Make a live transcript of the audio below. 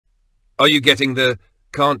Are you getting the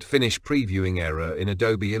 "can't finish previewing" error in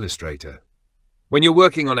Adobe Illustrator? When you're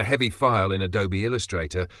working on a heavy file in Adobe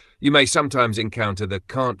Illustrator, you may sometimes encounter the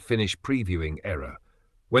 "can't finish previewing" error.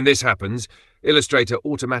 When this happens, Illustrator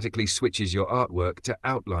automatically switches your artwork to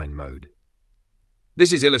outline mode.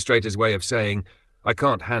 This is Illustrator's way of saying, "I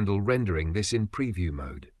can't handle rendering this in preview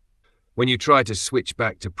mode." When you try to switch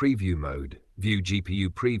back to preview mode, view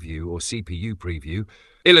GPU preview or CPU preview,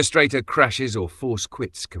 Illustrator crashes or force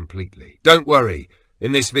quits completely. Don't worry,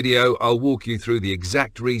 in this video I'll walk you through the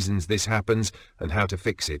exact reasons this happens and how to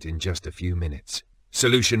fix it in just a few minutes.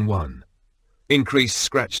 Solution 1. Increase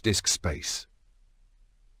scratch disk space.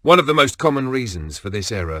 One of the most common reasons for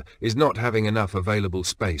this error is not having enough available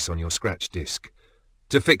space on your scratch disk.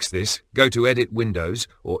 To fix this, go to Edit Windows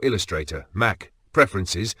or Illustrator, Mac,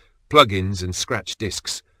 Preferences, Plugins and Scratch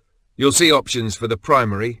Disks. You'll see options for the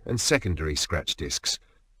primary and secondary scratch disks.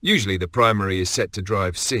 Usually the primary is set to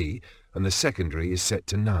drive C and the secondary is set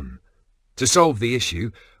to none. To solve the issue,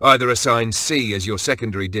 either assign C as your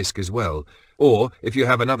secondary disk as well, or if you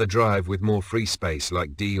have another drive with more free space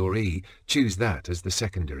like D or E, choose that as the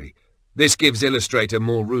secondary. This gives Illustrator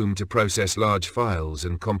more room to process large files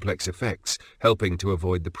and complex effects, helping to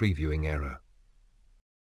avoid the previewing error.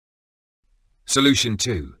 Solution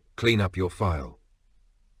 2. Clean up your file.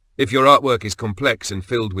 If your artwork is complex and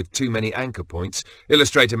filled with too many anchor points,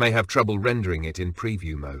 Illustrator may have trouble rendering it in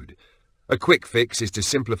preview mode. A quick fix is to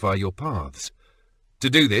simplify your paths. To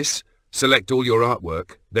do this, select all your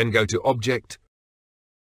artwork, then go to Object,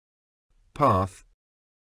 Path,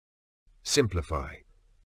 Simplify.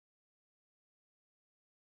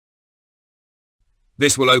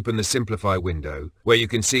 This will open the Simplify window, where you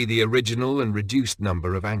can see the original and reduced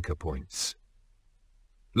number of anchor points.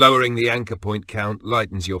 Lowering the anchor point count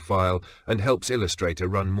lightens your file and helps Illustrator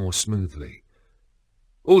run more smoothly.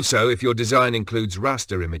 Also, if your design includes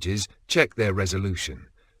raster images, check their resolution.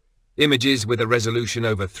 Images with a resolution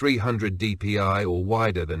over 300 dpi or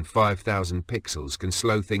wider than 5,000 pixels can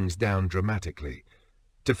slow things down dramatically.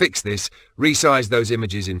 To fix this, resize those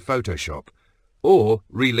images in Photoshop, or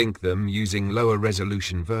relink them using lower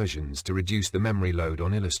resolution versions to reduce the memory load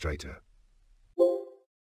on Illustrator.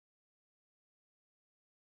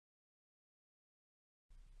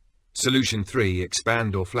 Solution 3.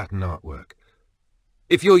 Expand or flatten artwork.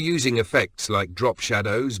 If you're using effects like drop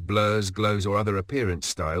shadows, blurs, glows or other appearance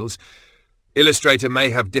styles, Illustrator may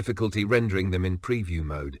have difficulty rendering them in preview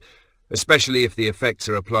mode, especially if the effects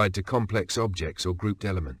are applied to complex objects or grouped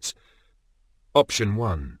elements. Option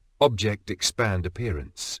 1. Object Expand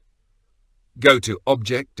Appearance. Go to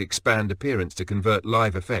Object Expand Appearance to convert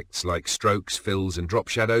live effects like strokes, fills and drop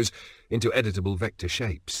shadows into editable vector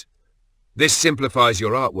shapes. This simplifies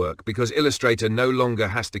your artwork because Illustrator no longer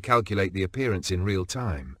has to calculate the appearance in real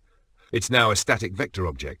time. It's now a static vector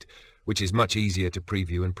object, which is much easier to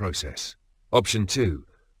preview and process. Option 2.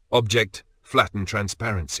 Object Flatten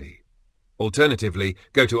Transparency. Alternatively,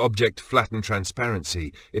 go to Object Flatten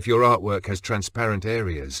Transparency if your artwork has transparent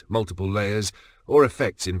areas, multiple layers, or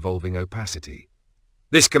effects involving opacity.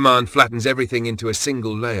 This command flattens everything into a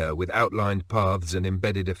single layer with outlined paths and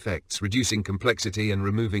embedded effects, reducing complexity and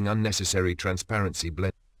removing unnecessary transparency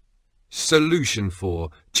blend. Solution 4.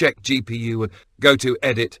 Check GPU and go to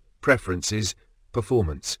Edit, Preferences,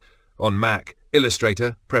 Performance. On Mac,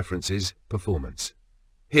 Illustrator, Preferences, Performance.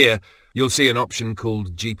 Here, you'll see an option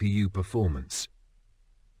called GPU Performance.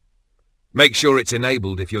 Make sure it's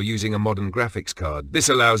enabled if you're using a modern graphics card. This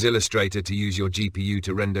allows Illustrator to use your GPU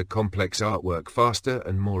to render complex artwork faster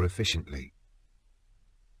and more efficiently.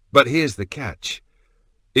 But here's the catch.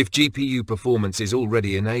 If GPU Performance is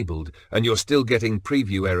already enabled and you're still getting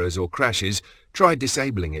preview errors or crashes, try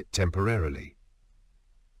disabling it temporarily.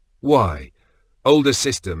 Why? Older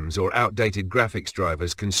systems or outdated graphics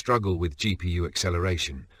drivers can struggle with GPU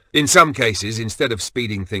acceleration. In some cases, instead of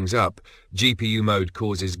speeding things up, GPU mode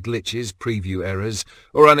causes glitches, preview errors,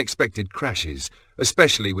 or unexpected crashes,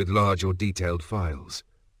 especially with large or detailed files.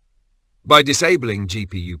 By disabling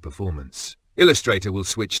GPU Performance, Illustrator will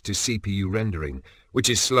switch to CPU rendering, which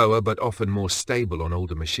is slower but often more stable on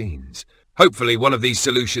older machines. Hopefully one of these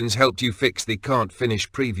solutions helped you fix the can't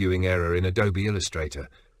finish previewing error in Adobe Illustrator.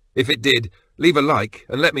 If it did, leave a like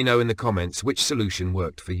and let me know in the comments which solution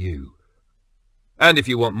worked for you. And if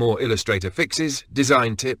you want more Illustrator fixes,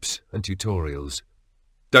 design tips and tutorials,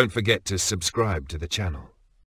 don't forget to subscribe to the channel.